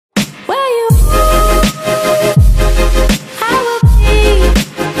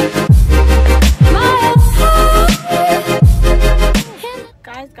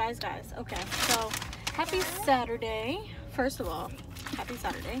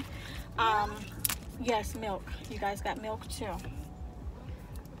Yes, milk. You guys got milk too.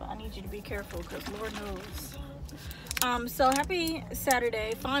 But I need you to be careful because Lord knows. So happy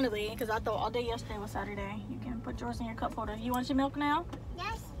Saturday, finally, because I thought all day yesterday was Saturday. You can put yours in your cup holder. You want your milk now?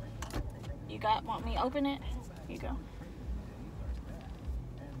 Yes. You want me to open it? Here you go.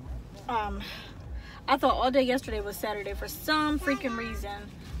 I thought all day yesterday was Saturday for some freaking reason.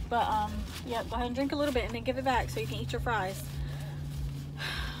 But yeah, go ahead and drink a little bit and then give it back so you can eat your fries.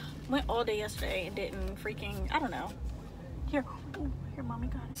 Went all day yesterday and didn't freaking, I don't know. Here, ooh, here, mommy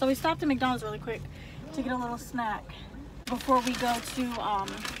got it. So we stopped at McDonald's really quick to get a little snack before we go to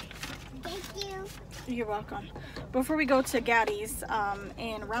Thank you. You're welcome. Before we go to Gatti's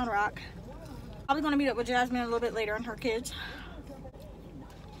in Round Rock. Probably gonna meet up with Jasmine a little bit later and her kids.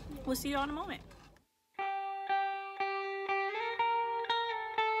 We'll see you all in a moment.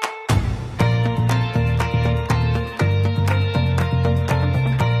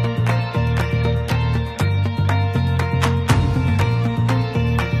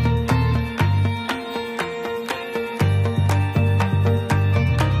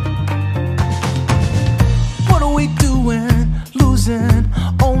 What are we doing? Losing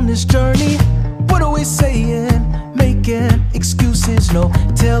on this journey? What are we saying? Making excuses, no.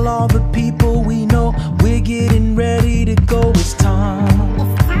 Tell all the people we know we're getting ready to go. It's time.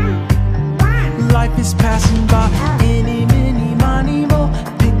 Life is passing by. Any, mini, money, mo.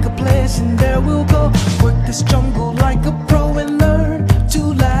 Pick a place and there we'll go. Work this jungle like a pro and learn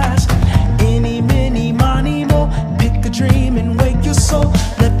to last. Any, mini, money, mo. Pick a dream and wake your soul.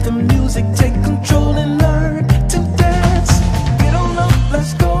 Let the music take control and learn to dance. Get on up,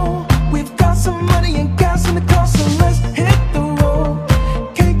 let's go. We've got some money and gas in the car, so let's hit the road.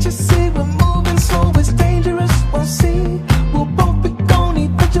 Can't you see we're moving slow? It's dangerous, we'll see. We'll both be gone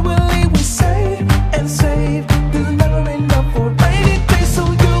eventually. We save and save. There's never enough for a rainy day, so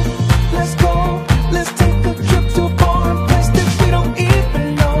let's go. Let's take a trip to a foreign place that we don't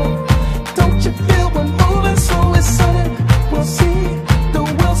even know. Don't you feel we're moving slow? It's sudden, we'll see. The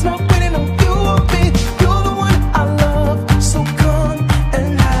world's not waiting on you or me. You're the one I love, so come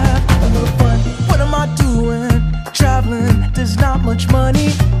and have a little fun. What am I doing? Traveling, there's not much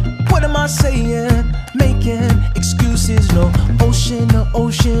money. What am I saying? Making excuses, no. Ocean to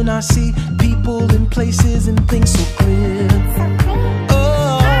ocean, I see people and places and things so clear.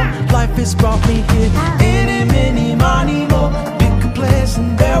 Oh, life has brought me here. Any, many, money, more. Pick a place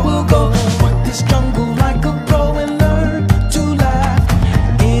and there we'll go. Work this jungle like a pro and learn to laugh.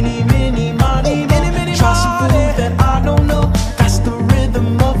 Any, many, money, more. Try some food that I don't know. That's the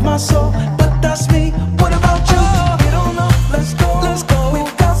rhythm of my soul. But that's me. What about you? Get on up, let's go. Let's go.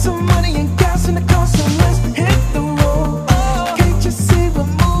 We've got some money and gas in the car, so let's hit the road. Can't you see we're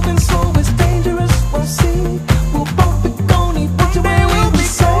moving slow? It's dangerous, we'll see. We'll both be gone eventually. We'll be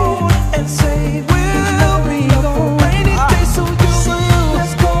save and save. We'll be gone. Rainy day, so let's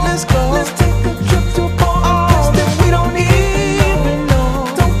go. Let's go. Let's take a trip to a foreign place that we don't even know.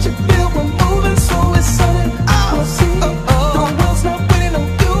 Don't you feel we're moving slow? It's sudden, we'll see. The world's not waiting on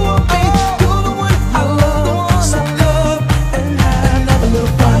you or me. You're the one I love, so love and have a little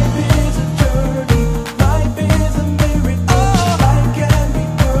fun. Life is a journey, life is a miracle. Life can be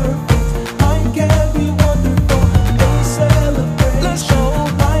perfect, life can be wonderful. A celebration. Let's go.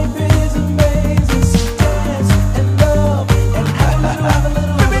 Life is amazing, so dance and love and have a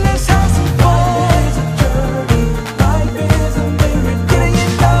little. Baby, let's have some fun. Life is a journey, life is a miracle.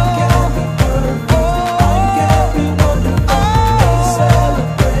 Life can be perfect, life can be wonderful. A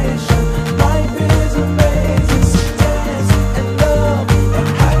celebration. Life is amazing, so dance and love and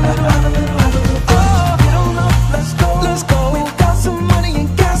have a little. Get on up, let's go. Let's go. We've got some money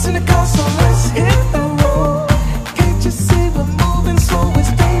and gas in the car, so let's hit the road. Can't you see we're moving slow?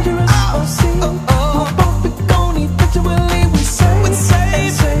 It's dangerous, we'll see. We'll both be gone eventually. We save and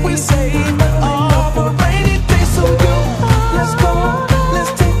save. We save for a rainy day, so let's go.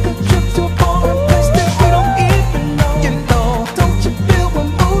 Let's take a trip to a foreign place that we don't even know. You know, don't you feel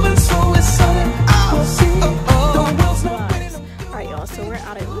we're moving slow? It's sudden, we'll see. The world's not waiting on you. Alright, y'all, so we're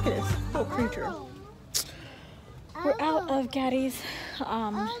out of, look at this little creature. We're out of Gatti's.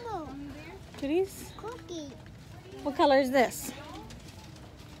 Do these? Cookie. What color is this?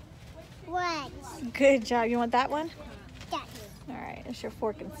 What? Good job. You want that one? That. Alright, it's your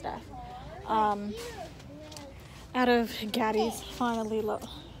fork and stuff. Out of Gatti's, finally.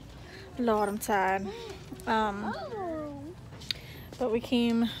 Lord, I'm tired. But we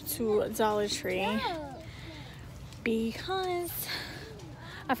came to Dollar Tree because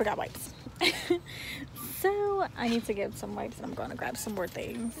I forgot wipes. So I need to get some wipes and I'm going to grab some more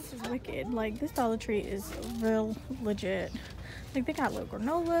things. This is wicked. Like, this Dollar Tree is real legit. Like, they got little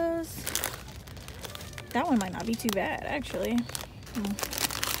granolas. That one might not be too bad, actually.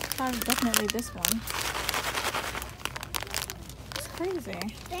 Definitely this one. It's crazy.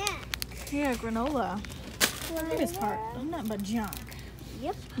 Yeah, granola. Look at this part. Nothing but junk.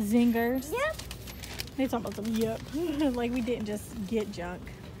 Yep. Zingers. Yep. They talking about some yep. Like, we didn't just get junk.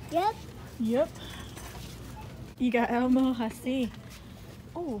 Yep. Yep. You got Elmo, I see.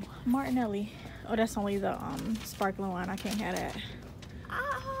 Oh, Martinelli. Oh, that's only the sparkling wine. I can't have that.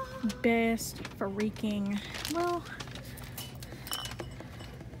 Best freaking, well,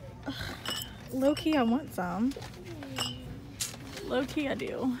 low-key I want some. Low-key I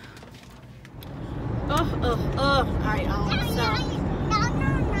do. Alright, so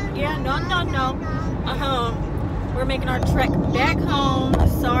yeah, no. We're making our trek back home.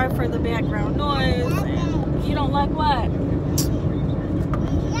 Sorry for the background noise. And you don't like what?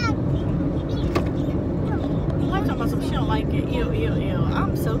 She don't like it. Ew.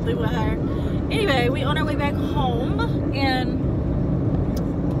 I'm so through with her. Anyway, we on our way back home, and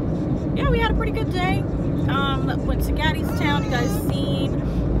yeah, we had a pretty good day. Went to GattiTown, you guys seen.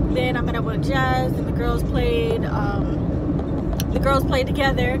 Then I met up with Jazz, and the girls played. The girls played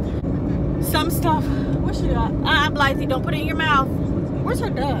together. Some stuff. What she got? Blythe, don't put it in your mouth. Where's her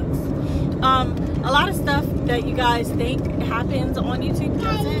ducks? A lot of stuff that you guys think happens on YouTube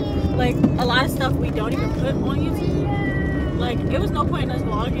doesn't. Like, a lot of stuff we don't even put on YouTube. Like, it was no point in us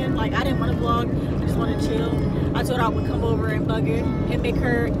vlogging. Like, I didn't want to vlog. I just wanted to chill. I told her I would come over and bug her and make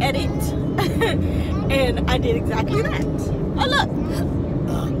her edit. And I did exactly that. Oh, look.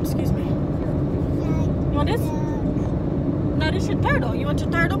 Excuse me. You want this? No, this is your turtle. You want your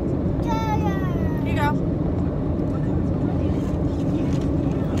turtle? Here you go.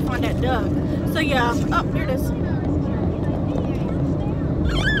 Find that duck. So yeah, oh, there it is.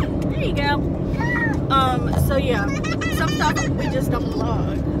 There you go. So yeah, some stuff we just don't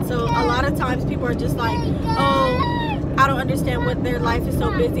vlog. So a lot of times people are just like, oh, I don't understand what their life is so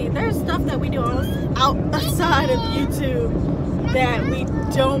busy. There's stuff that we do outside of YouTube that we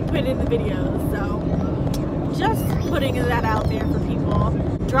don't put in the videos. So just putting that out there for people.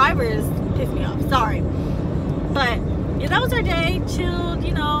 Drivers piss me off, sorry. But yeah, that was our day. Chilled,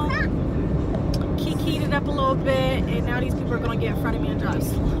 you know, kikied it up a little bit, and now these people are gonna get in front of me and drive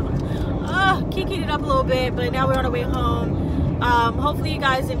slow. Kikied it up a little bit, but now we're on our way home. Hopefully you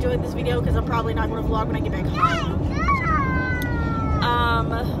guys enjoyed this video, because I'm probably not gonna vlog when I get back home.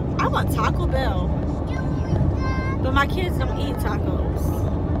 I want Taco Bell, but my kids don't eat tacos.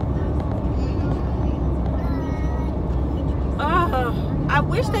 I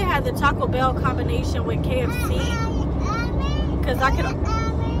wish they had the Taco Bell combination with KFC, because I could,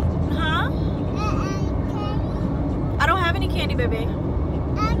 huh? I don't have any candy, baby. I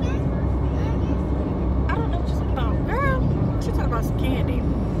don't know what you're talking about, girl. She's talking about some candy.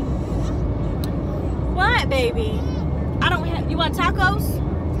 What, baby? I don't have, you want tacos?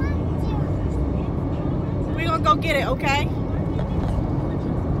 We're gonna go get it, okay?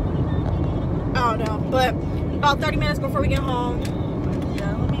 Oh no, but about 30 minutes before we get home.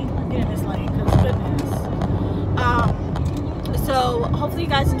 Yeah, let me get in this lane, because goodness. So hopefully you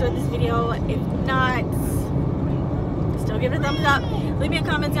guys enjoyed this video. If not, still give it a thumbs up. Leave me a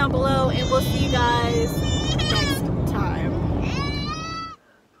comment down below, and we'll see you guys next time.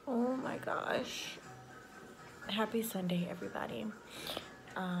 Oh my gosh. Happy Sunday, everybody.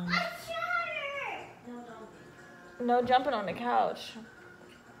 No jumping on the couch.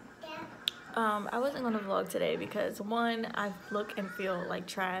 I wasn't gonna vlog today because, one, I look and feel like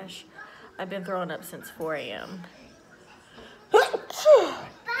trash. I've been throwing up since 4 a.m.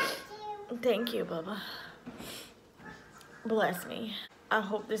 Thank you, Bubba. Bless me. I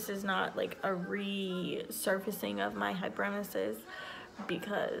hope this is not like a resurfacing of my hyperemesis,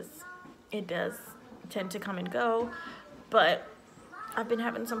 because it does tend to come and go. But I've been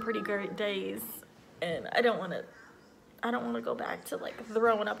having some pretty great days, and I don't want to go back to like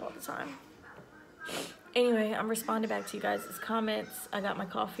throwing up all the time. Anyway, I'm responding back to you guys' comments. I got my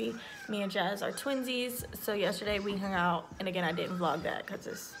coffee. Me and Jazz are twinsies. So yesterday we hung out, and again, I didn't vlog that because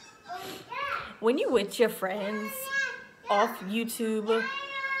it's, when you with your friends off YouTube,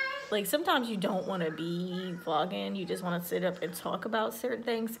 like, sometimes you don't want to be vlogging. You just want to sit up and talk about certain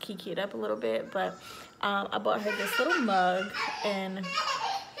things, kiki it up a little bit. But I bought her this little mug, and it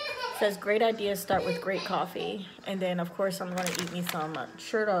says, great ideas start with great coffee. And then, of course, I'm going to eat me some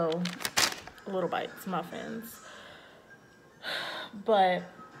churro little bites muffins. But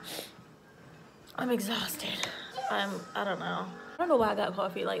I'm exhausted. I don't know. I don't know why I got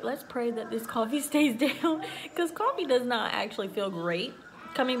coffee. Like, let's pray that this coffee stays down, because coffee does not actually feel great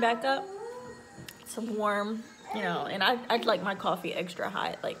coming back up. Some warm you know, and I'd like my coffee extra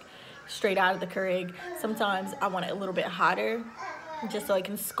hot, like straight out of the Keurig. Sometimes I want it a little bit hotter just so I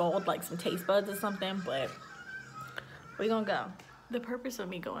can scald like some taste buds or something, but we're gonna go. The purpose of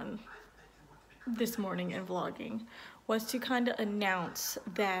me going this morning and vlogging was to kind of announce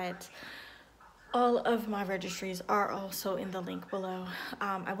that all of my registries are also in the link below.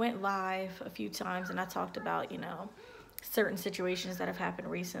 I went live a few times and I talked about, you know, certain situations that have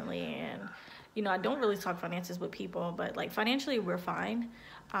happened recently, and you know, I don't really talk finances with people, but like financially we're fine.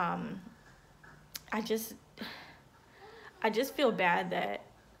 I just feel bad that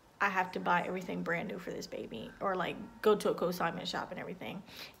I have to buy everything brand new for this baby, or like go to a consignment shop and everything.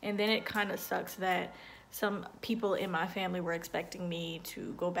 And then it kind of sucks that some people in my family were expecting me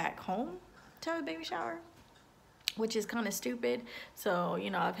to go back home to have a baby shower, which is kind of stupid. So, you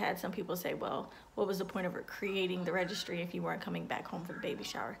know, I've had some people say, well, what was the point of creating the registry if you weren't coming back home for the baby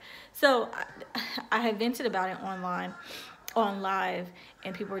shower? So I had vented about it on live,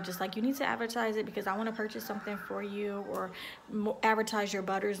 and people were just like, you need to advertise it because I want to purchase something for you, or advertise your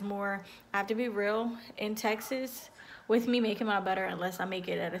butters more. I have to be real, in Texas, with me making my butter, unless I make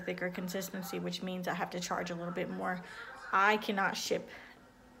it at a thicker consistency, which means I have to charge a little bit more, I cannot ship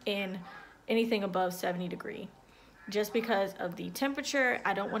in anything above 70 degrees. Just because of the temperature,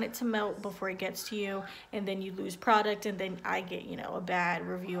 I don't want it to melt before it gets to you, and then you lose product, and then I get, you know, a bad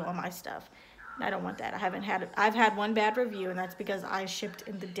review on my stuff. I don't want that. I've had one bad review, and that's because I shipped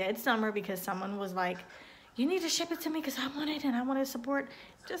in the dead summer because someone was like, you need to ship it to me because I want it and I want to support.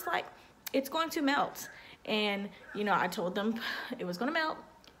 Just like, it's going to melt. And, you know, I told them it was going to melt.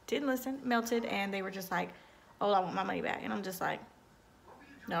 Didn't listen, melted, and they were just like, oh, I want my money back. And I'm just like,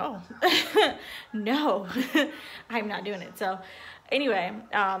 no, no, I'm not doing it. So anyway,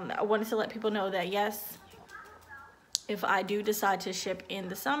 I wanted to let people know that yes, if I do decide to ship in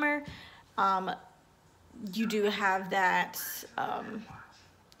the summer, you do have that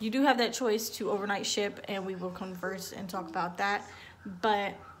choice to overnight ship, and we will converse and talk about that.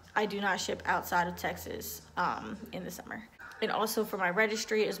 But I do not ship outside of Texas in the summer. And also for my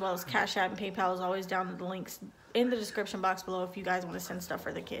registry, as well as Cashapp and PayPal, is always down in the links in the description box below if you guys want to send stuff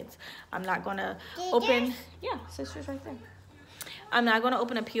for the kids. I'm not going to open, yeah, sister's right there. I'm not going to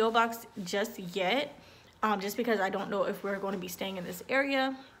open a P.O. box just yet, just because I don't know if we're going to be staying in this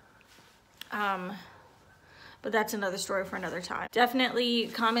area. But that's another story for another time. Definitely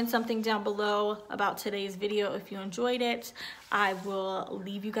comment something down below about today's video if you enjoyed it. I will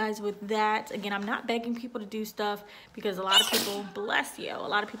leave you guys with that. Again, I'm not begging people to do stuff, because a lot of people, bless you, a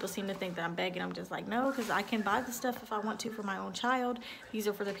lot of people seem to think that I'm begging. I'm just like, no, because I can buy the stuff if I want to for my own child. These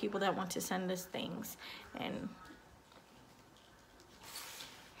are for the people that want to send us things. And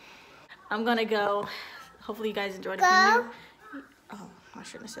I'm gonna go. Hopefully you guys enjoyed it. Oh, I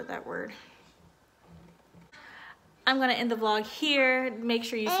shouldn't have said that word. I'm gonna end the vlog here. Make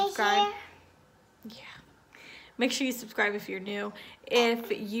sure you subscribe. Yeah. Make sure you subscribe if you're new.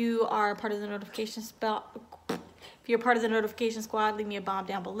 If you are part of the notification squad, leave me a bomb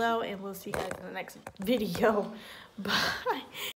down below, and we'll see you guys in the next video. Bye.